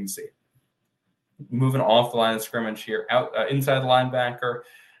to wait and see. Moving off the line of scrimmage here, inside linebacker,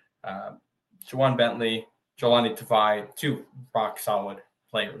 Jawan Bentley, Jelani Tavai, two rock-solid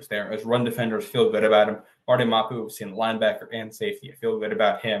players there. As run defenders, feel good about him. Marty Mapu, we've seen linebacker and safety. I feel good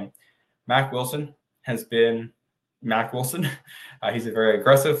about him. Mack Wilson has been Mack Wilson. He's a very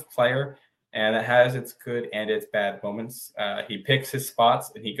aggressive player, and it has its good and its bad moments. He picks his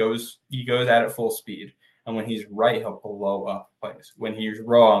spots, and he goes at it full speed. And when he's right, he'll blow up plays. When he's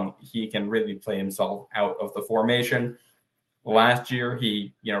wrong, he can really play himself out of the formation. Last year,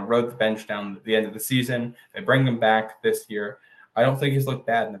 he rode the bench down at the end of the season. They bring him back this year. I don't think he's looked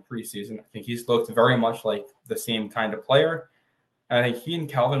bad in the preseason. I think he's looked very much like the same kind of player. And I think he and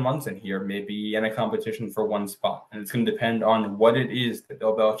Calvin Munson here may be in a competition for one spot. And it's going to depend on what it is that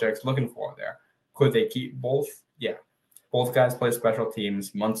Bill Belichick's looking for there. Could they keep both? Yeah. Both guys play special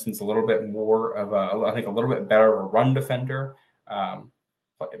teams. Munson's a little bit more of a little bit better of a run defender.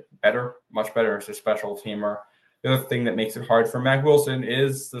 Much better as a special teamer. The other thing that makes it hard for Mack Wilson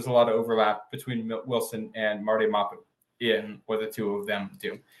is there's a lot of overlap between Wilson and Marty Mapu in what the two of them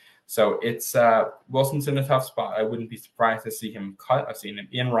do. So it's Wilson's in a tough spot. I wouldn't be surprised to see him cut. I've seen him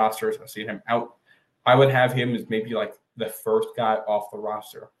in rosters. I've seen him out. I would have him as maybe like the first guy off the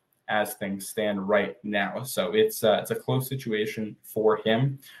roster as things stand right now. So it's a close situation for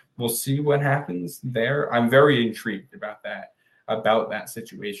him. We'll see what happens there. I'm very intrigued about that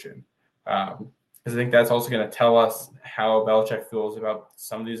situation. Because I think that's also going to tell us how Belichick feels about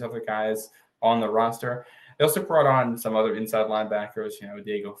some of these other guys on the roster. They also brought on some other inside linebackers,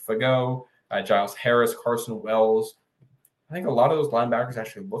 Diego Fago, Giles Harris, Carson Wells. I think a lot of those linebackers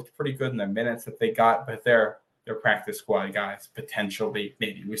actually looked pretty good in the minutes that they got, but they're practice squad guys. Potentially,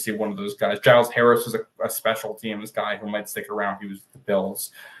 maybe we see one of those guys. Giles Harris was a special teams guy who might stick around. He was the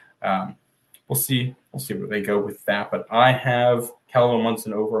Bills. We'll see where they go with that. But I have Calvin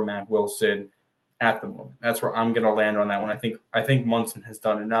Munson over Mack Wilson at the moment. That's where I'm going to land on that one. I think Munson has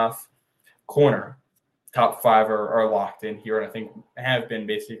done enough. Corner, top five are locked in here, and I think have been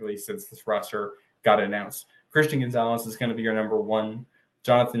basically since this roster got announced. Christian Gonzalez is going to be your number one.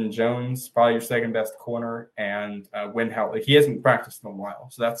 Jonathan Jones, probably your second best corner, and Wynn Howley. He hasn't practiced in a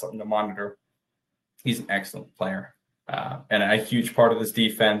while, so that's something to monitor. He's an excellent player and a huge part of this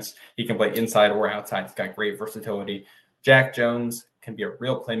defense. He can play inside or outside. He's got great versatility. Jack Jones can be a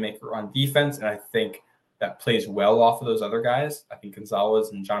real playmaker on defense, and I think that plays well off of those other guys. I think Gonzalez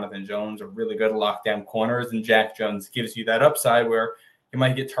and Jonathan Jones are really good lockdown corners, and Jack Jones gives you that upside where he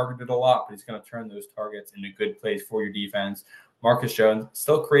might get targeted a lot, but he's going to turn those targets into good plays for your defense. Marcus Jones,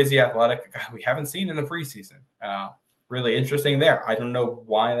 still crazy athletic, a guy we haven't seen in the preseason. Really interesting there. I don't know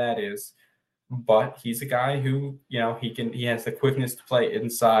why that is, but he's a guy who, he has the quickness to play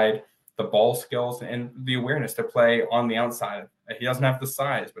inside, the ball skills, and the awareness to play on the outside. He doesn't have the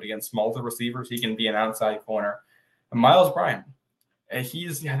size, but against smaller receivers, he can be an outside corner. And Miles Bryant, I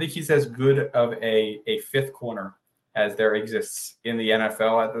think he's as good of a fifth corner as there exists in the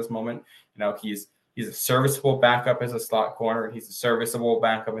NFL at this moment. He's a serviceable backup as a slot corner, and he's a serviceable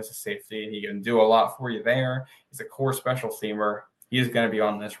backup as a safety, and he can do a lot for you there. He's a core special teamer. He's going to be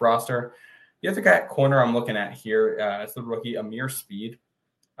on this roster. The other guy at corner I'm looking at here is the rookie Amir Speed.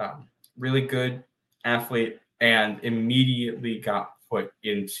 Really good athlete, and immediately got put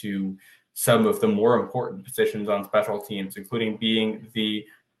into some of the more important positions on special teams, including being the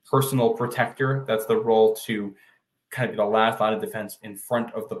personal protector. That's the role to kind of be the last line of defense in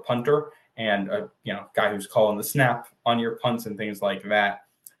front of the punter, and a guy who's calling the snap on your punts and things like that.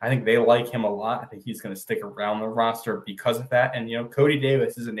 I think they like him a lot. I think he's going to stick around the roster because of that. And, Cody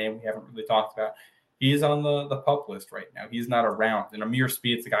Davis is a name we haven't really talked about. He's on the pup list right now. He's not around. And Amir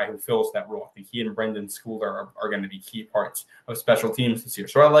Speed's the guy who fills that role. I think he and Brendan Schooler are going to be key parts of special teams this year.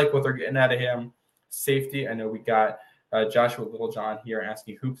 So I like what they're getting out of him. Safety, I know we got Joshua Littlejohn here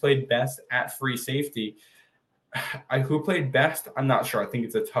asking who played best at free safety. Who played best? I'm not sure. I think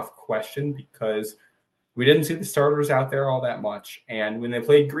it's a tough question because we didn't see the starters out there all that much. And when they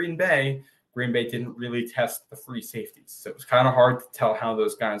played Green Bay didn't really test the free safeties. So it was kind of hard to tell how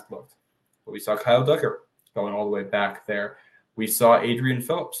those guys looked. But we saw Kyle Duggar going all the way back there. We saw Adrian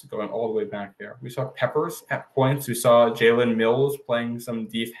Phillips going all the way back there. We saw Peppers at points. We saw Jalen Mills playing some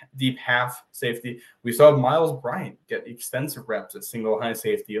deep half safety. We saw Miles Bryant get extensive reps at single high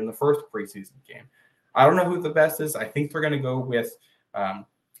safety in the first preseason game. I don't know who the best is. I think they're going to go with a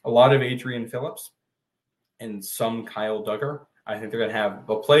lot of Adrian Phillips and some Kyle Duggar. I think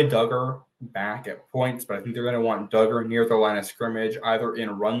they'll play Duggar back at points, but I think they're going to want Duggar near the line of scrimmage, either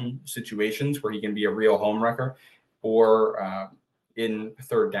in run situations where he can be a real home wrecker or in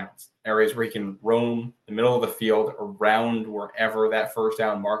third downs, areas where he can roam the middle of the field around wherever that first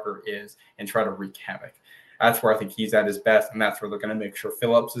down marker is and try to wreak havoc. That's where I think he's at his best, and that's where they're going to make sure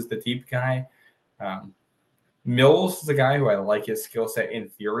Phillips is the deep guy. Mills is a guy who I like his skill set in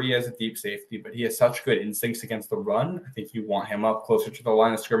theory as a deep safety, but he has such good instincts against the run. I think you want him up closer to the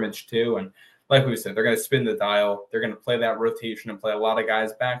line of scrimmage too. And like we said, they're going to spin the dial. They're going to play that rotation and play a lot of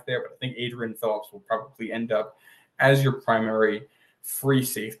guys back there. But I think Adrian Phillips will probably end up as your primary free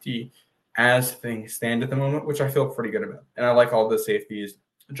safety as things stand at the moment, which I feel pretty good about. And I like all the safeties.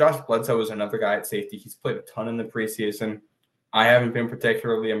 Josh Bledsoe is another guy at safety. He's played a ton in the preseason. I haven't been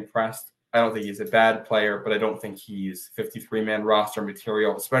particularly impressed. I don't think he's a bad player, but I don't think he's 53-man roster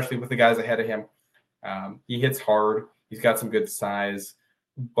material, especially with the guys ahead of him. He hits hard. He's got some good size,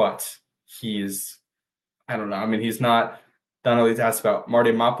 but he's not. Donnelly's asked about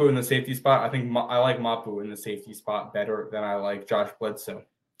Marty Mapu in the safety spot. I think I like Mapu in the safety spot better than I like Josh Bledsoe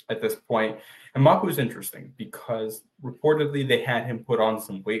at this point. And Mapu's interesting because reportedly they had him put on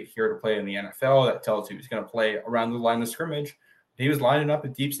some weight here to play in the NFL. That tells you he's going to play around the line of scrimmage. He was lining up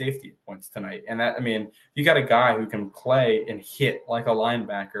at deep safety points tonight. And you got a guy who can play and hit like a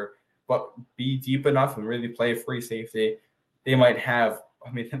linebacker, but be deep enough and really play free safety. They might have,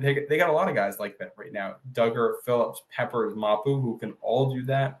 they got a lot of guys like that right now. Duggar, Phillips, Peppers, Mapu, who can all do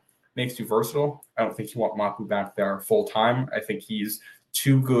that. Makes you versatile. I don't think you want Mapu back there full time. I think he's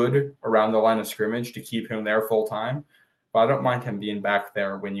too good around the line of scrimmage to keep him there full time. But I don't mind him being back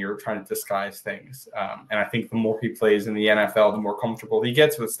there when you're trying to disguise things. And I think the more he plays in the NFL, the more comfortable he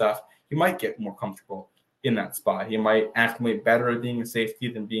gets with stuff. He might get more comfortable in that spot. He might acclimate better at being a safety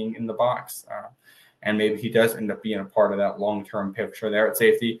than being in the box. And maybe he does end up being a part of that long-term picture there at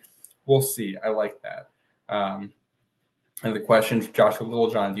safety. We'll see. I like that. And the question, Joshua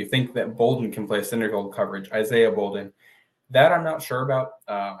Littlejohn, do you think that Bolden can play center field coverage? Isaiah Bolden. That I'm not sure about.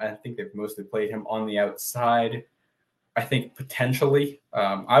 I think they've mostly played him on the outside. I think potentially,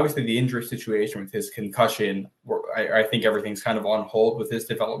 obviously the injury situation with his concussion, I think everything's kind of on hold with his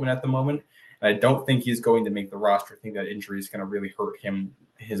development at the moment. And I don't think he's going to make the roster. I think that injury is going to really hurt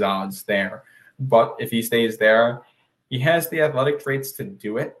his odds there. But if he stays there, he has the athletic traits to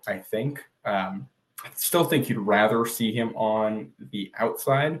do it, I think. I still think you'd rather see him on the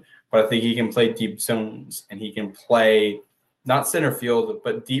outside, but I think he can play deep zones and he can play not center field,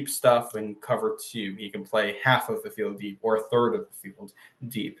 but deep stuff in cover two. He can play half of the field deep or a third of the field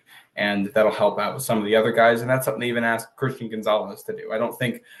deep, and that'll help out with some of the other guys. And that's something they even asked Christian Gonzalez to do. I don't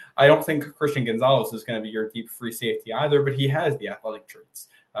think Christian Gonzalez is going to be your deep free safety either, but he has the athletic traits.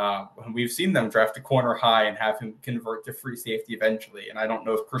 We've seen them draft a corner high and have him convert to free safety eventually. And I don't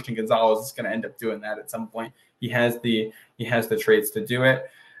know if Christian Gonzalez is going to end up doing that at some point. He has the traits to do it.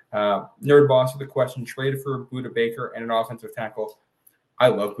 Nerd Boss with a question: traded for Budda Baker and an offensive tackle. I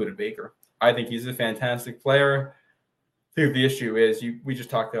love Budda Baker. I think he's a fantastic player. I think the issue is we just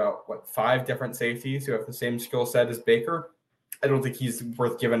talked about 5 different safeties who have the same skill set as Baker. I don't think he's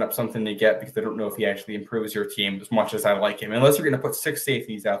worth giving up something to get because I don't know if he actually improves your team as much as I like him. Unless you're going to put 6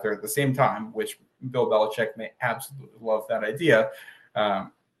 safeties out there at the same time, which Bill Belichick may absolutely love that idea.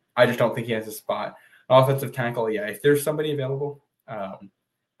 I just don't think he has a spot. Offensive tackle, yeah, if there's somebody available,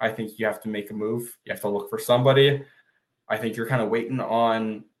 I think you have to make a move. You have to look for somebody. I think you're kind of waiting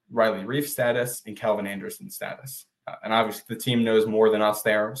on Riley Reif's status and Calvin Anderson's status. And obviously the team knows more than us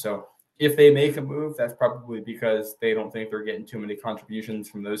there. So if they make a move, that's probably because they don't think they're getting too many contributions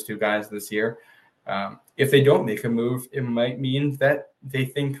from those 2 guys this year. If they don't make a move, it might mean that they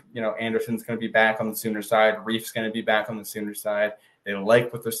think, Anderson's going to be back on the Sooner side, Reif's going to be back on the Sooner side, They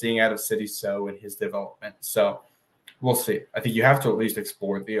like what they're seeing out of City So and his development. So we'll see. I think you have to at least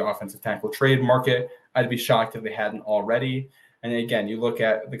explore the offensive tackle trade market. I'd be shocked if they hadn't already. And again, you look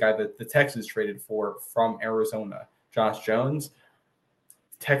at the guy that the Texans traded for from Arizona, Josh Jones.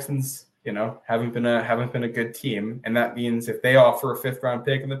 Texans, haven't been a good team, and that means if they offer a 5th-round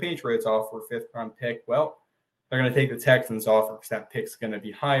pick and the Patriots offer a 5th-round pick, well, they're going to take the Texans offer because that pick's going to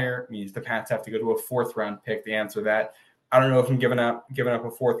be higher. It means the Pats have to go to a 4th-round pick to answer that. I don't know if I'm giving up a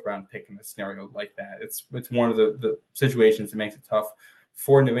 4th-round pick in a scenario like that. It's one of the situations that makes it tough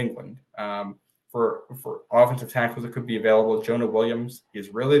for New England. For offensive tackles that could be available, Jonah Williams is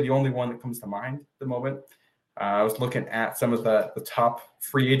really the only one that comes to mind at the moment. I was looking at some of the top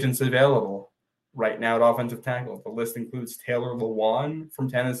free agents available right now at offensive tackle. The list includes Taylor Lewan from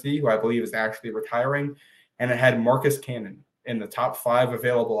Tennessee, who I believe is actually retiring, and it had Marcus Cannon in the top 5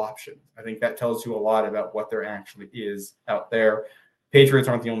 available options. I think that tells you a lot about what there actually is out there. Patriots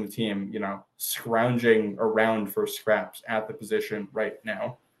aren't the only team, scrounging around for scraps at the position right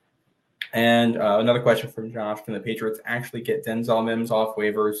now. And another question from Josh: can the Patriots actually get Denzel Mims off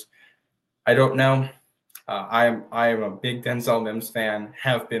waivers? I don't know. I am a big Denzel Mims fan,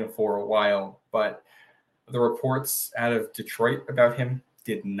 have been for a while, but the reports out of Detroit about him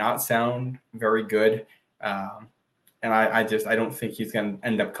did not sound very good. And I don't think he's going to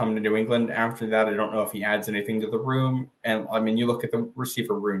end up coming to New England after that. I don't know if he adds anything to the room. And I mean, you look at the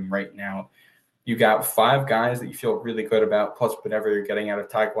receiver room right now, you got 5 guys that you feel really good about, plus whatever you're getting out of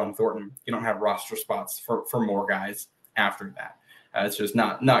Tyquan Thornton. You don't have roster spots for more guys after that. It's just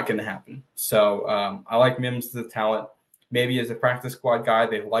not going to happen. So I like Mims as a talent. Maybe as a practice squad guy,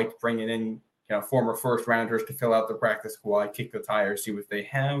 they liked bringing in former first-rounders to fill out the practice squad, kick the tires, see what they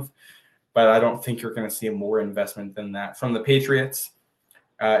have. But I don't think you're going to see more investment than that from the Patriots.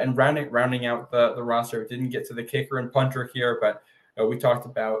 And rounding out the roster, didn't get to the kicker and punter here, but we talked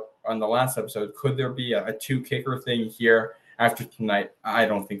about on the last episode, could there be a 2-kicker thing here after tonight? I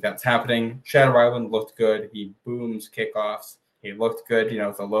don't think that's happening. Shadow Island looked good. He booms kickoffs. He looked good,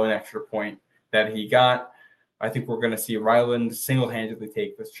 with a lone extra point that he got. I think we're going to see Ryland single-handedly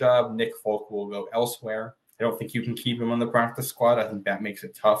take this job. Nick Folk will go elsewhere. I don't think you can keep him on the practice squad. I think that makes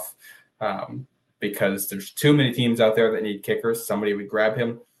it tough because there's too many teams out there that need kickers. Somebody would grab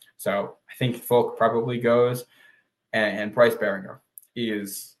him. So I think Folk probably goes. And Bryce Baringer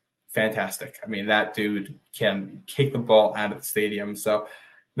is fantastic. I mean, that dude can kick the ball out of the stadium. So it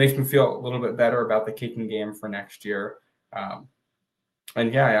makes me feel a little bit better about the kicking game for next year.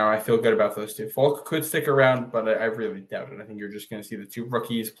 And I feel good about those 2. Folk could stick around, but I really doubt it. I think you're just going to see the 2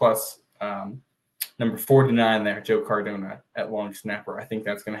 rookies plus number 49 there, Joe Cardona at long snapper. I think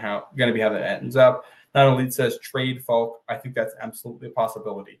that's going to be how that ends up. Not only it says trade Folk, I think that's absolutely a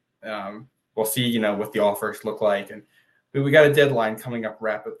possibility. We'll see, what the offers look like. And we got a deadline coming up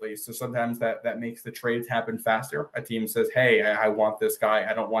rapidly. So sometimes that makes the trades happen faster. A team says, hey, I want this guy.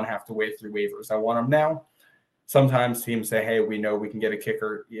 I don't want to have to wait through waivers. I want him now. Sometimes teams say, hey, we know we can get a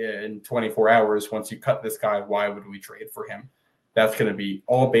kicker in 24 hours. Once you cut this guy, why would we trade for him? That's going to be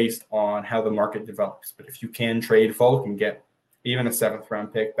all based on how the market develops. But if you can trade Folk and get even a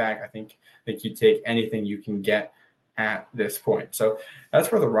 7th-round pick back, I think you take anything you can get at this point. So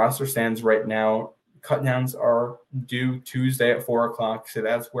that's where the roster stands right now. Cutdowns are due Tuesday at 4:00. So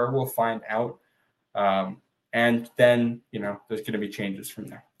that's where we'll find out. And then, there's going to be changes from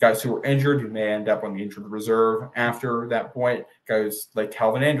there. Guys who are injured, who may end up on the injured reserve after that point. Guys like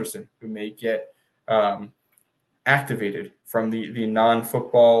Calvin Anderson, who may get activated from the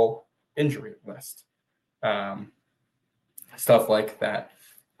non-football injury list. Stuff like that.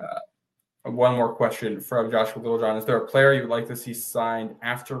 One more question from Joshua Littlejohn. Is there a player you would like to see signed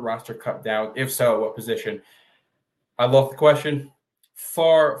after roster cut down? If so, what position? I love the question.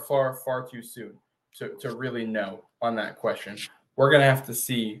 Far, far, far too soon to really know on that question. We're going to have to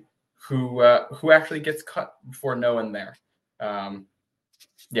see who actually gets cut before knowing there.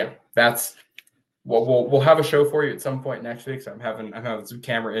 That's we'll have a show for you at some point next week. So I'm having some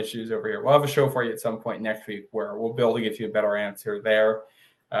camera issues over here. We'll have a show for you at some point next week where we'll be able to get you a better answer there.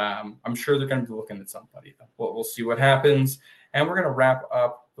 I'm sure they're going to be looking at somebody. We'll see what happens, and we're going to wrap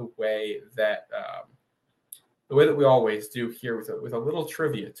up the way that we always do here with a little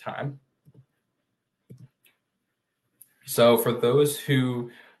trivia time. So for those who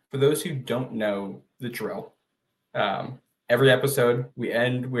don't know the drill, every episode we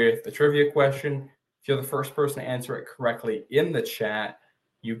end with a trivia question. If you're the first person to answer it correctly in the chat,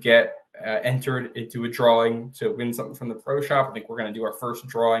 you get entered into a drawing to win something from the Pro Shop. I think we're going to do our first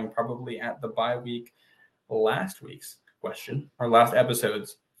drawing probably at the bye week. Last week's question, our last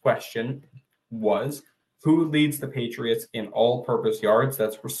episode's question was Who leads the Patriots in all-purpose yards?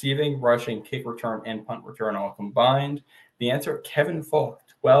 That's receiving, rushing, kick return, and punt return all combined. The answer, Kevin Falk,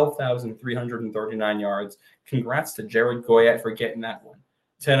 12,339 yards. Congrats to Jared Goyette for getting that one.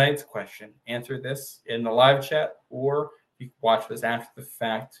 Tonight's question, answer this in the live chat, or you can watch this after the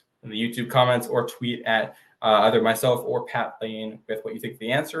fact in the YouTube comments, or tweet at either myself or Pat Lane with what you think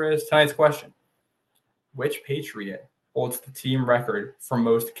the answer is. Tonight's question, which Patriot holds the team record for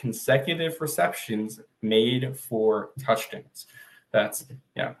most consecutive receptions made for touchdowns? That's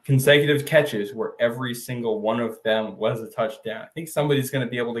consecutive catches where every single one of them was a touchdown. I think somebody's going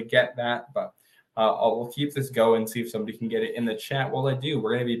to be able to get that, but we'll keep this going, see if somebody can get it in the chat. While I do,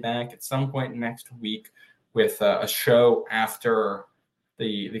 we're going to be back at some point next week with a show after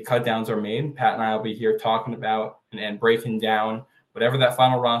the cut downs are made. Pat and I will be here talking about and breaking down whatever that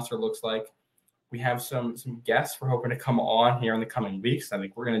final roster looks like. We have some guests we're hoping to come on here in the coming weeks. I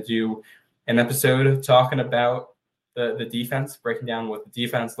think we're going to do an episode talking about the defense, breaking down what the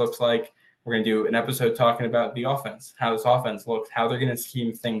defense looks like. We're going to do an episode talking about the offense, how this offense looks, how they're going to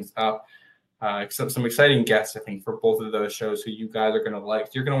scheme things up. Some exciting guests, I think, for both of those shows who you guys are going to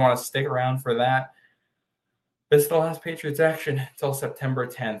like. You're going to want to stick around for that. This is the last Patriots action until September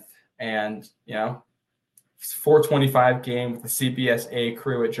 10th. And, it's a 4:25 game with the CBSA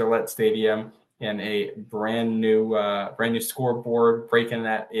crew at Gillette Stadium and a brand new scoreboard, breaking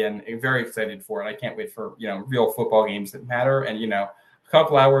that in. I'm very excited for it. I can't wait for, real football games that matter. And, a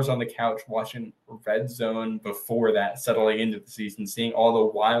couple hours on the couch watching Red Zone before that, settling into the season, seeing all the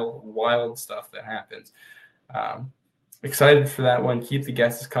wild stuff that happens. Excited for that one. Keep the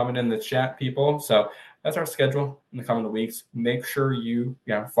guesses coming in the chat, people. So that's our schedule in the coming weeks. Make sure you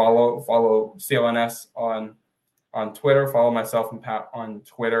follow CLNS on Twitter, follow myself and Pat on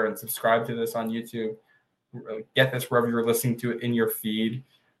Twitter, and subscribe to this on YouTube. Get this wherever you're listening to it in your feed.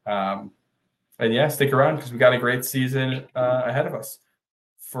 And stick around because we got a great season ahead of us.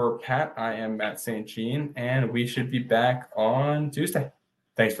 For Pat, I am Matt St. Jean, and we should be back on Tuesday.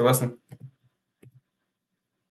 Thanks for listening.